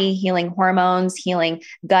body, healing hormones, healing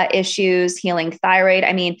gut issues, healing thyroid.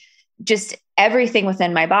 I mean, just everything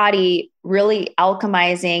within my body, really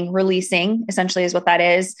alchemizing, releasing, essentially is what that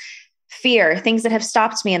is. Fear, things that have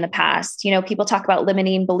stopped me in the past. People talk about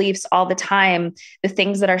limiting beliefs all the time, the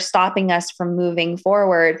things that are stopping us from moving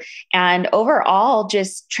forward. And overall,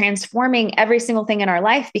 just transforming every single thing in our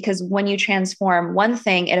life, because when you transform one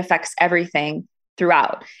thing, it affects everything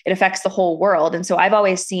throughout. It affects the whole world. And so I've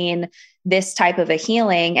always seen this type of a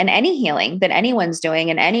healing, and any healing that anyone's doing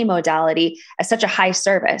in any modality, as such a high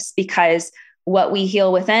service, because what we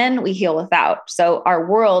heal within, we heal without. So our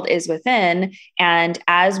world is within. And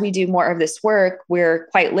as we do more of this work, we're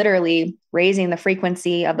quite literally raising the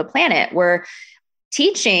frequency of the planet. We're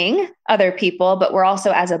teaching other people, but we're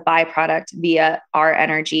also, as a byproduct, via our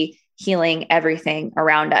energy, healing everything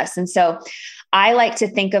around us. And so I like to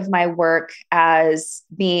think of my work as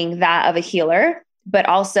being that of a healer, but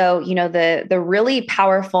also, the really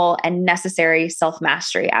powerful and necessary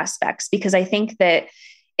self-mastery aspects, because I think that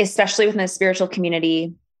especially within the spiritual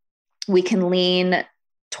community, we can lean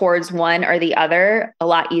towards one or the other a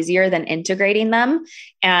lot easier than integrating them.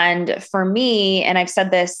 And for me, and I've said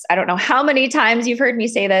this, I don't know how many times you've heard me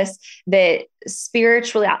say this, that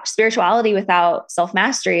spirituality without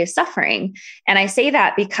self-mastery is suffering. And I say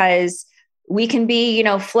that because we can be,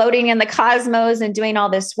 floating in the cosmos and doing all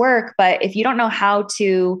this work, but if you don't know how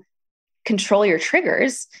to control your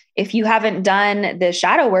triggers, if you haven't done the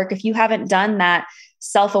shadow work, if you haven't done that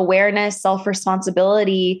self-awareness,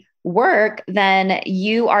 self-responsibility work, then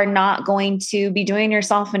you are not going to be doing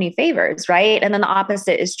yourself any favors, right? And then the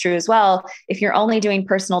opposite is true as well. If you're only doing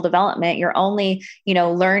personal development, you're only,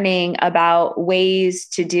 learning about ways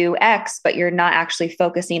to do X, but you're not actually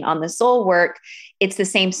focusing on the soul work. It's the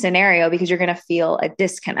same scenario because you're going to feel a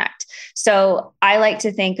disconnect. So I like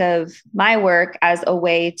to think of my work as a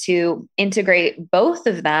way to integrate both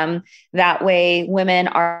of them. That way women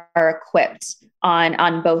are equipped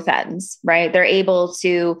on both ends, right? They're able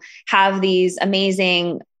to have these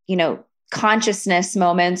amazing, consciousness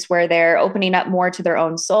moments where they're opening up more to their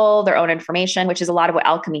own soul, their own information, which is a lot of what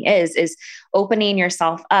alchemy is opening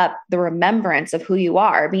yourself up, the remembrance of who you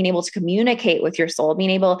are, being able to communicate with your soul, being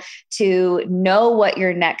able to know what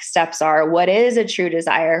your next steps are, what is a true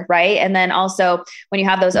desire, right? And then also when you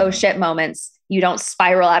have those oh shit moments, you don't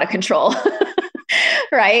spiral out of control.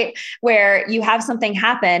 Right? Where you have something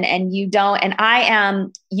happen and you don't, and I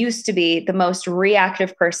used to be the most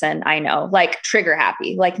reactive person I know, like trigger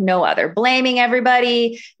happy, like no other, blaming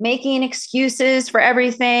everybody, making excuses for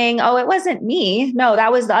everything. Oh, it wasn't me. No,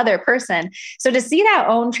 that was the other person. So to see that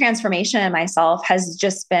own transformation in myself has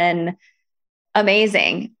just been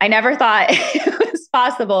amazing. I never thought it was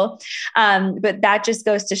possible. But that just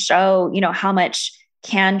goes to show, how much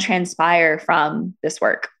can transpire from this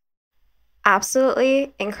work.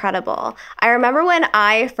 Absolutely incredible. I remember when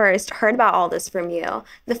I first heard about all this from you,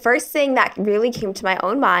 the first thing that really came to my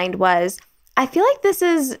own mind was, I feel like this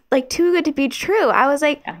is like too good to be true. I was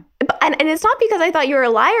like, yeah. and it's not because I thought you were a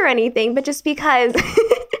liar or anything, but just because,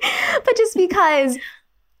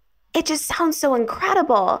 it just sounds so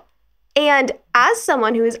incredible. And as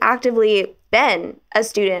someone who has actively been a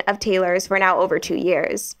student of Taylor's for now over 2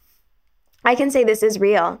 years, I can say this is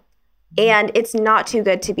real. And it's not too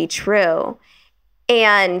good to be true.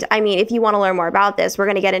 And I mean, if you want to learn more about this, we're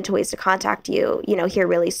going to get into ways to contact you, here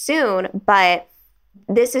really soon. But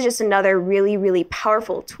this is just another really, really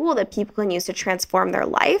powerful tool that people can use to transform their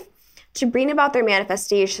life, to bring about their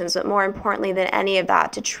manifestations, but more importantly than any of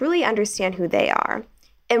that, to truly understand who they are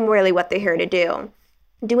and really what they're here to do.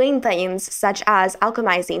 Doing things such as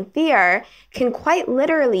alchemizing fear can quite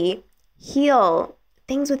literally heal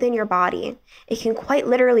things within your body. It can quite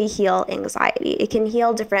literally heal anxiety. It can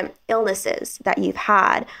heal different illnesses that you've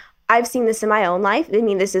had. I've seen this in my own life. I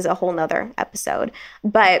mean, this is a whole nother episode,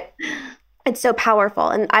 but it's so powerful.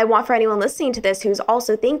 And I want for anyone listening to this who's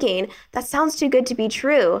also thinking, that sounds too good to be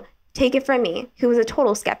true, take it from me, who was a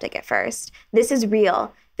total skeptic at first. This is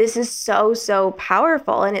real. This is so, so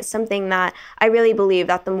powerful. And it's something that I really believe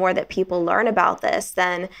that the more that people learn about this,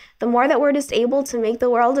 then the more that we're just able to make the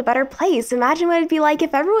world a better place. Imagine what it'd be like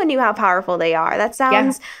if everyone knew how powerful they are. That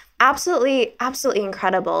sounds absolutely, absolutely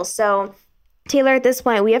incredible. So Taylor, at this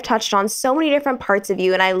point, we have touched on so many different parts of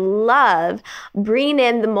you, and I love bringing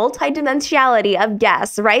in the multidimensionality of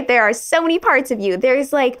guests, right? There are so many parts of you.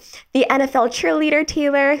 There's like the NFL cheerleader,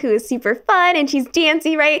 Taylor, who is super fun and she's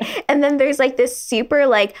dancy, right? And then there's like this super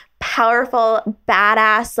like powerful,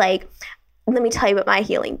 badass, like, let me tell you about my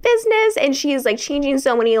healing business. And she is like changing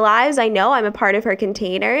so many lives. I know I'm a part of her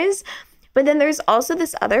containers. But then there's also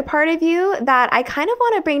this other part of you that I kind of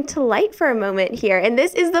want to bring to light for a moment here. And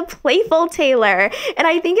this is the playful Taylor. And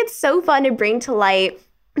I think it's so fun to bring to light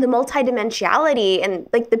the multidimensionality and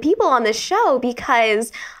like the people on this show,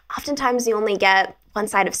 because oftentimes you only get one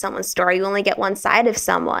side of someone's story. You only get one side of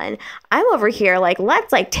someone. I'm over here like,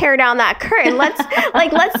 let's like tear down that curtain.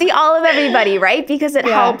 Let's see all of everybody, right? Because it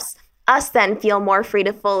helps us then feel more free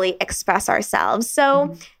to fully express ourselves.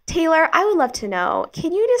 So Taylor, I would love to know,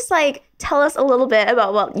 can you just like tell us a little bit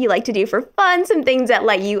about what you like to do for fun, some things that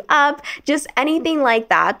light you up, just anything like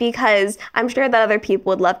that, because I'm sure that other people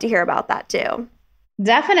would love to hear about that too.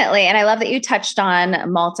 Definitely. And I love that you touched on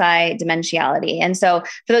multidimensionality. And so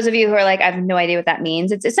for those of you who are like, I have no idea what that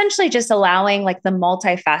means, it's essentially just allowing like the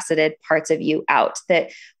multifaceted parts of you out, that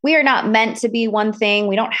we are not meant to be one thing.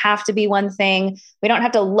 We don't have to be one thing. We don't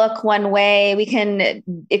have to look one way. We can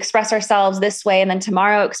express ourselves this way and then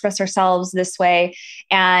tomorrow express ourselves this way.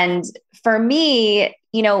 And for me,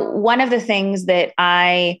 one of the things that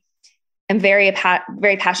I am very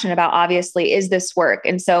passionate about, obviously, is this work.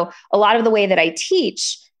 And so a lot of the way that I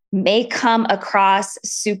teach may come across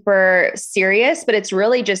super serious, but it's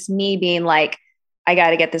really just me being like, I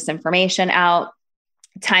got to get this information out.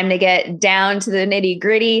 Time to get down to the nitty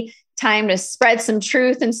gritty, time to spread some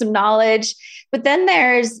truth and some knowledge. But then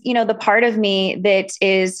there's, the part of me that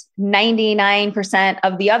is 99%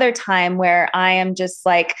 of the other time where I am just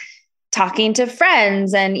like talking to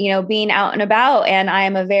friends and, being out and about. And I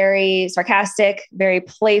am a very sarcastic, very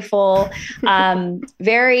playful,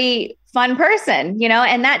 very fun person,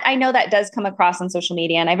 and that I know that does come across on social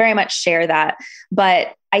media, and I very much share that.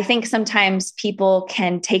 But I think sometimes people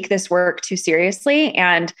can take this work too seriously.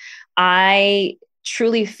 And I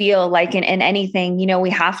truly feel like in anything, we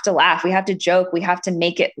have to laugh, we have to joke, we have to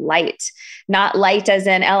make it light, not light as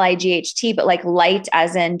in LIGHT, but like light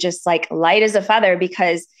as in just like light as a feather,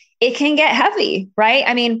 because it can get heavy, right?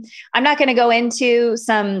 I mean, I'm not going to go into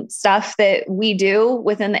some stuff that we do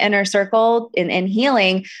within the inner circle in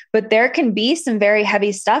healing, but there can be some very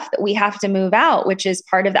heavy stuff that we have to move out, which is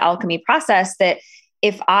part of the alchemy process. That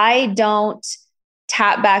if I don't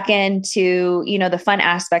tap back into, the fun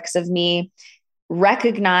aspects of me,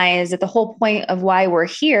 recognize that the whole point of why we're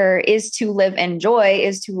here is to live in joy,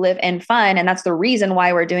 is to live in fun. And that's the reason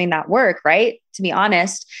why we're doing that work, right? To be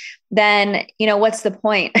honest, then, what's the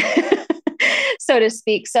point, so to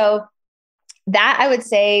speak? So that I would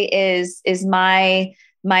say is my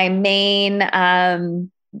main, I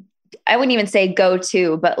wouldn't even say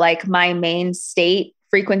go-to, but like my main state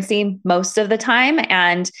frequency most of the time.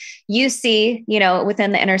 And you see,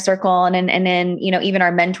 within the inner circle and in, even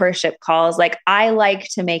our mentorship calls, like I like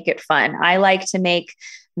to make it fun. I like to make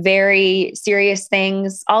very serious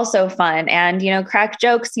things also fun and, crack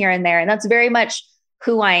jokes here and there. And that's very much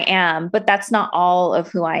who I am, but that's not all of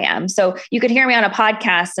who I am. So you could hear me on a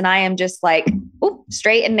podcast and I am just like,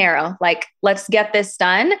 straight and narrow, like, let's get this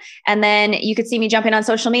done. And then you could see me jumping on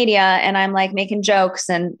social media and I'm like making jokes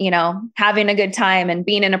and, having a good time and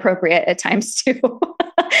being inappropriate at times too.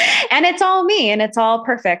 And it's all me and it's all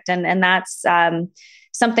perfect. And that's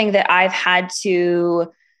something that I've had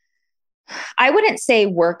to, I wouldn't say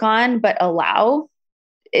work on, but allow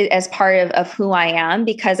as part of who I am,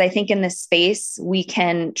 because I think in this space, we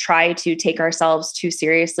can try to take ourselves too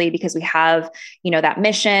seriously because we have, that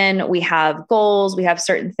mission, we have goals, we have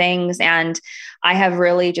certain things. And I have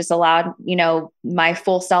really just allowed, my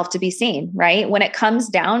full self to be seen, right? When it comes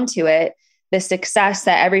down to it, the success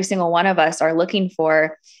that every single one of us are looking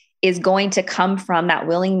for is going to come from that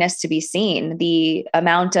willingness to be seen, the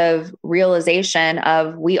amount of realization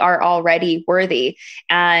of we are already worthy.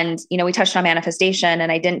 And, we touched on manifestation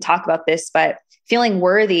and I didn't talk about this, but feeling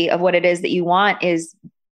worthy of what it is that you want is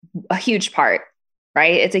a huge part,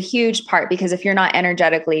 right? It's a huge part because if you're not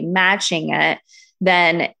energetically matching it,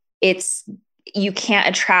 then you can't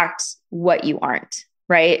attract what you aren't,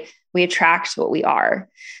 right? We attract what we are.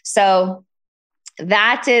 So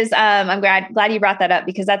that is, I'm glad you brought that up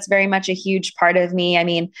because that's very much a huge part of me. I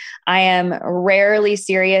mean, I am rarely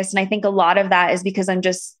serious. And I think a lot of that is because I'm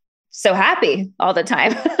just so happy all the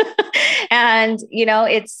time. And,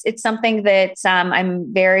 it's something that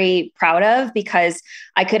I'm very proud of because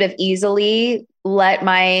I could have easily let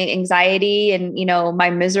my anxiety and,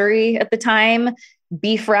 my misery at the time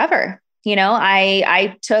be forever.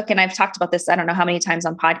 I took, and I've talked about this, I don't know how many times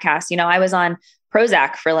on podcasts, I was on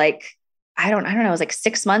Prozac for like, I don't know, it was like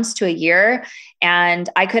 6 months to a year. And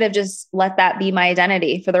I could have just let that be my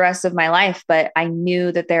identity for the rest of my life. But I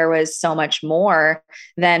knew that there was so much more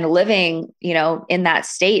than living, in that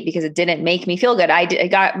state because it didn't make me feel good. I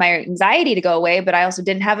got my anxiety to go away, but I also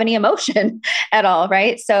didn't have any emotion at all.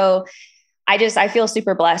 Right. So I feel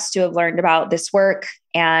super blessed to have learned about this work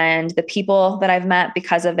and the people that I've met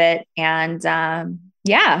because of it. And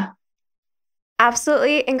yeah.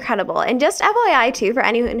 Absolutely incredible. And just FYI too, for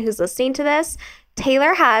anyone who's listening to this,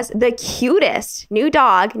 Taylor has the cutest new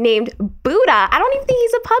dog named Buddha. I don't even think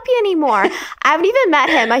he's a puppy anymore. I haven't even met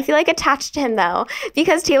him. I feel like attached to him though,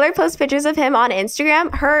 because Taylor posts pictures of him on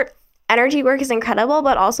Instagram. Her energy work is incredible,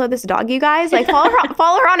 but also this dog, you guys, like follow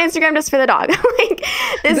her on Instagram just for the dog. Like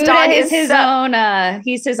this Buddha dog is his own,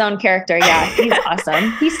 he's his own character. Yeah, he's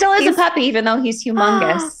awesome. He still is a puppy, even though he's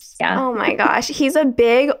humongous. Yeah. Oh my gosh. He's a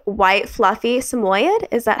big, white, fluffy Samoyed.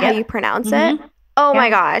 Is that how you pronounce it? Oh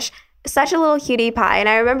my gosh. Such a little cutie pie. And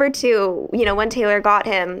I remember too, when Taylor got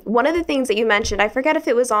him, one of the things that you mentioned, I forget if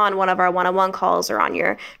it was on one of our one-on-one calls or on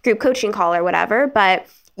your group coaching call or whatever, but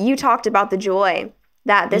you talked about the joy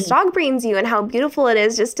that this dog brings you and how beautiful it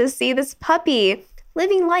is just to see this puppy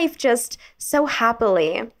living life just so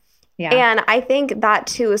happily. Yeah. And I think that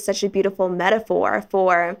too is such a beautiful metaphor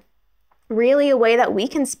for really a way that we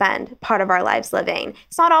can spend part of our lives living.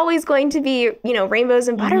 It's not always going to be, rainbows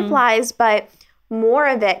and butterflies, but more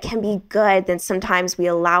of it can be good than sometimes we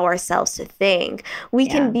allow ourselves to think. We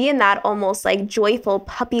can be in that almost like joyful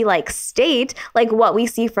puppy-like state, like what we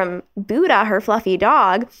see from Buddha, her fluffy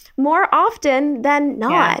dog, more often than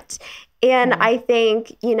not. And I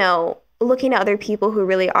think, looking at other people who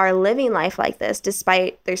really are living life like this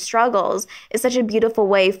despite their struggles is such a beautiful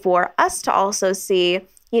way for us to also see,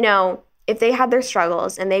 if they had their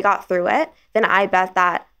struggles and they got through it, then I bet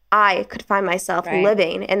that I could find myself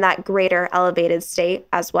living in that greater elevated state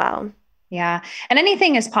as well. Yeah. And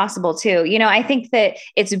anything is possible too. I think that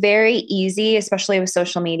it's very easy, especially with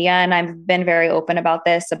social media. And I've been very open about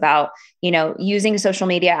this, about, using social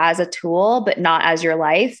media as a tool, but not as your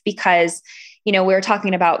life, because, we were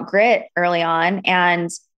talking about grit early on,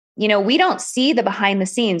 and, we don't see the behind the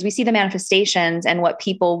scenes. We see the manifestations and what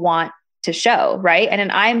people want to show. Right.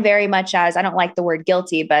 And I'm very much, I don't like the word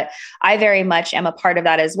guilty, but I very much am a part of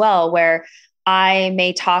that as well, where I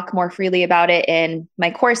may talk more freely about it in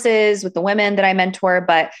my courses with the women that I mentor,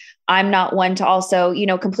 but I'm not one to also,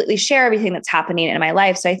 completely share everything that's happening in my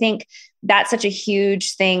life. So I think that's such a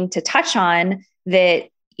huge thing to touch on, that,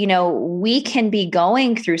 we can be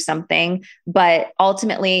going through something, but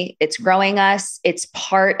ultimately it's growing us. It's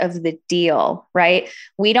part of the deal, right?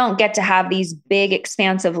 We don't get to have these big,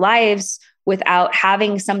 expansive lives without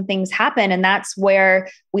having some things happen. And that's where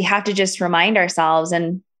we have to just remind ourselves.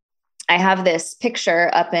 And I have this picture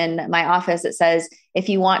up in my office that says, if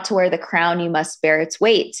you want to wear the crown, you must bear its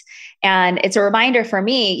weight. And it's a reminder for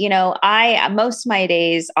me, most of my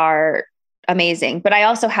days are amazing, but I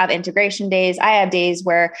also have integration days. I have days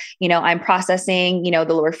where, I'm processing, the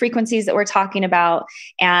lower frequencies that we're talking about.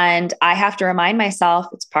 And I have to remind myself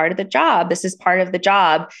it's part of the job. This is part of the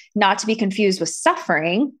job, not to be confused with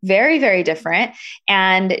suffering. Very, very different.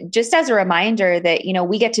 And just as a reminder that,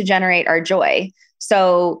 we get to generate our joy.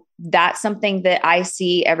 So that's something that I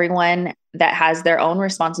see everyone that has their own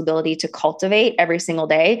responsibility to cultivate every single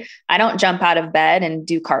day. I don't jump out of bed and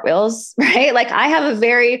do cartwheels, right? Like, I have a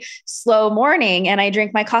very slow morning and I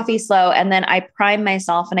drink my coffee slow, and then I prime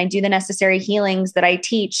myself and I do the necessary healings that I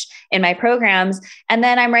teach in my programs. And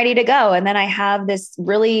then I'm ready to go. And then I have this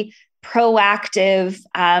really proactive,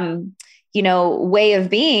 way of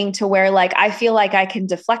being, to where I feel like I can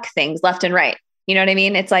deflect things left and right. You know what I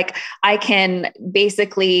mean? It's like I can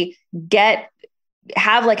basically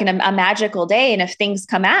have a magical day. And if things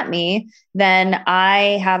come at me, then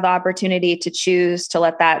I have the opportunity to choose to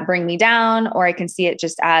let that bring me down, or I can see it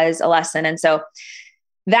just as a lesson. And so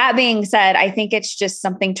that being said, I think it's just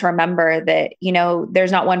something to remember that,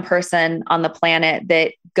 there's not one person on the planet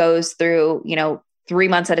that goes through, 3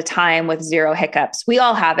 months at a time with zero hiccups. We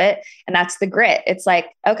all have it. And that's the grit. It's like,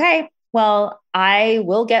 okay, well, I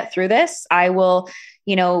will get through this. I will,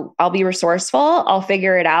 I'll be resourceful. I'll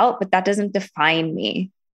figure it out, but that doesn't define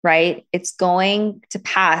me, right? It's going to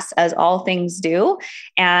pass, as all things do.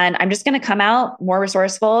 And I'm just going to come out more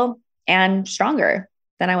resourceful and stronger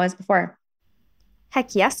than I was before.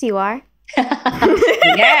 Heck yes, you are.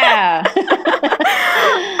 Yeah.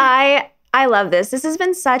 I love this. This has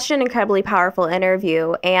been such an incredibly powerful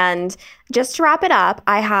interview. And just to wrap it up,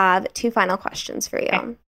 I have 2 final questions for you.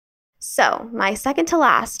 Okay. So my second to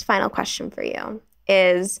last final question for you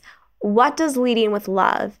is, what does leading with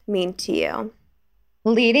love mean to you?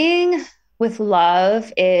 Leading with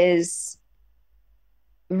love is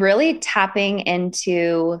really tapping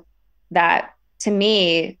into that, to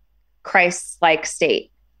me, Christ-like state,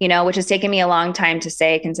 which has taken me a long time to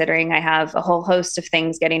say, considering I have a whole host of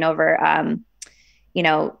things getting over,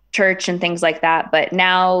 church and things like that. But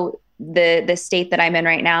now the state that I'm in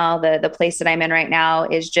right now, the place that I'm in right now,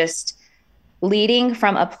 is just leading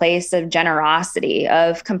from a place of generosity,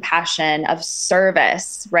 of compassion, of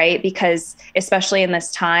service, right? Because especially in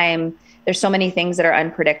this time, there's so many things that are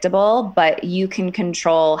unpredictable, but you can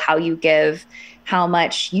control how you give, how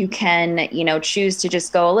much you can, choose to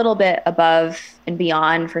just go a little bit above and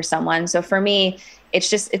beyond for someone. So for me,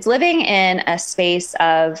 it's living in a space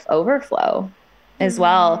of overflow as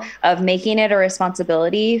well, of making it a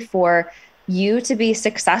responsibility for you to be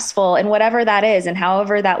successful in whatever that is and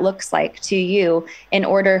however that looks like to you, in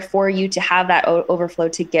order for you to have that overflow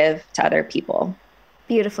to give to other people.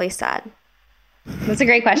 Beautifully said. That's a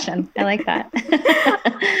great question. I like that.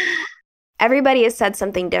 Everybody has said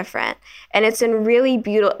something different, and it's been really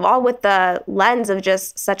beautiful, all with the lens of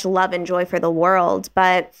just such love and joy for the world.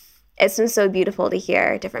 But it's been so beautiful to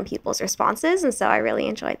hear different people's responses. And so I really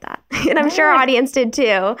enjoyed that. And I'm sure our audience did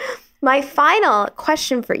too. My final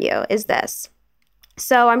question for you is this.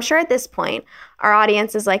 So I'm sure at this point, our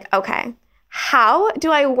audience is like, okay, how do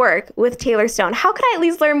I work with Taylor Stone? How can I at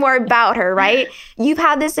least learn more about her, right? You've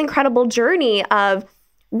had this incredible journey of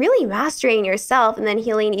really mastering yourself and then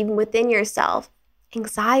healing even within yourself.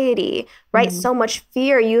 Anxiety, right? Mm-hmm. So much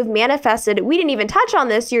fear. You've manifested. We didn't even touch on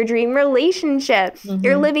this. Your dream relationship. Mm-hmm.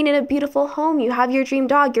 You're living in a beautiful home. You have your dream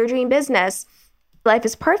dog, your dream business. Life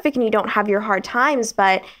is perfect and you don't have your hard times,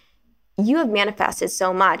 but you have manifested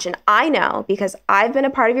so much. And I know because I've been a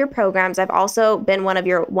part of your programs, I've also been one of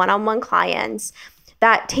your one-on-one clients,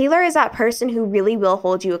 that Taylor is that person who really will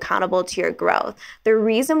hold you accountable to your growth. The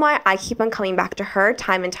reason why I keep on coming back to her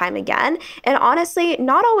time and time again, and honestly,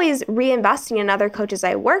 not always reinvesting in other coaches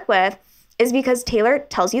I work with, is because Taylor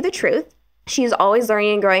tells you the truth. She's always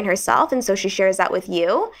learning and growing herself, and so she shares that with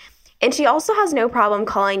you. And she also has no problem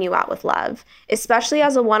calling you out with love, especially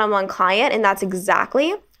as a one-on-one client, and that's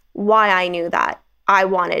exactly why I knew that I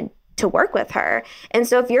wanted to work with her. And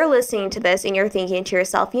so if you're listening to this and you're thinking to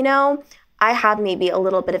yourself, I have maybe a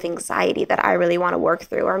little bit of anxiety that I really want to work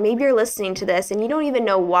through, or maybe you're listening to this and you don't even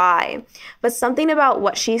know why, but something about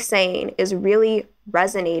what she's saying is really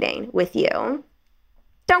resonating with you,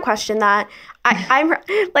 don't question that. I'm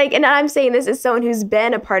like, and I'm saying this as someone who's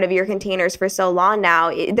been a part of your containers for so long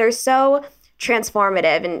now. They're so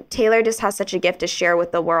transformative, and Taylor just has such a gift to share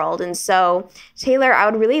with the world. And so, Taylor, I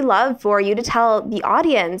would really love for you to tell the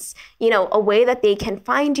audience, a way that they can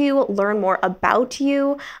find you, learn more about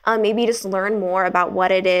you, maybe just learn more about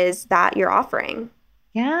what it is that you're offering.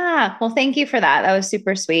 Yeah. Well, thank you for that. That was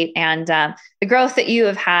super sweet. And the growth that you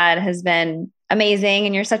have had has been amazing,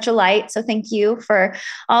 and you're such a light. So thank you for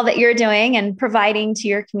all that you're doing and providing to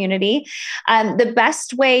your community. The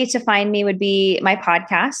best way to find me would be my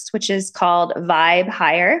podcast, which is called Vibe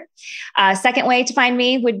Higher. Second way to find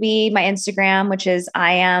me would be my Instagram, which is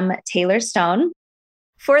I am Taylor Stone.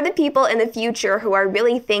 For the people in the future who are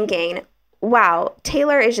really thinking, wow,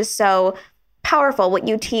 Taylor is just so powerful. What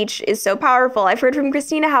you teach is so powerful. I've heard from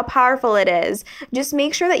Christina how powerful it is. Just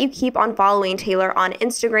make sure that you keep on following Taylor on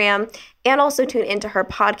Instagram and also tune into her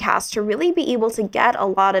podcast to really be able to get a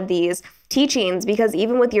lot of these teachings, because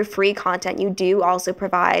even with your free content, you do also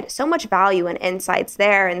provide so much value and insights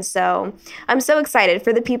there. And so I'm so excited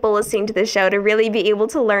for the people listening to the show to really be able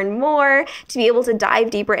to learn more, to be able to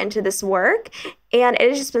dive deeper into this work. And it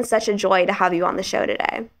has just been such a joy to have you on the show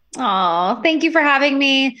today. Oh, thank you for having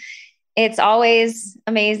me. It's always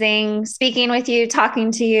amazing speaking with you,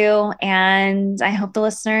 talking to you, and I hope the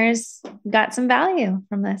listeners got some value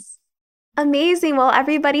from this. Amazing. Well,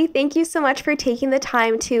 everybody, thank you so much for taking the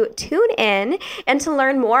time to tune in and to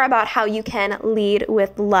learn more about how you can lead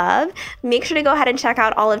with love. Make sure to go ahead and check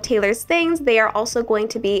out all of Taylor's things. They are also going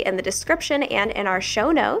to be in the description and in our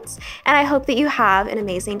show notes. And I hope that you have an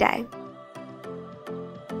amazing day.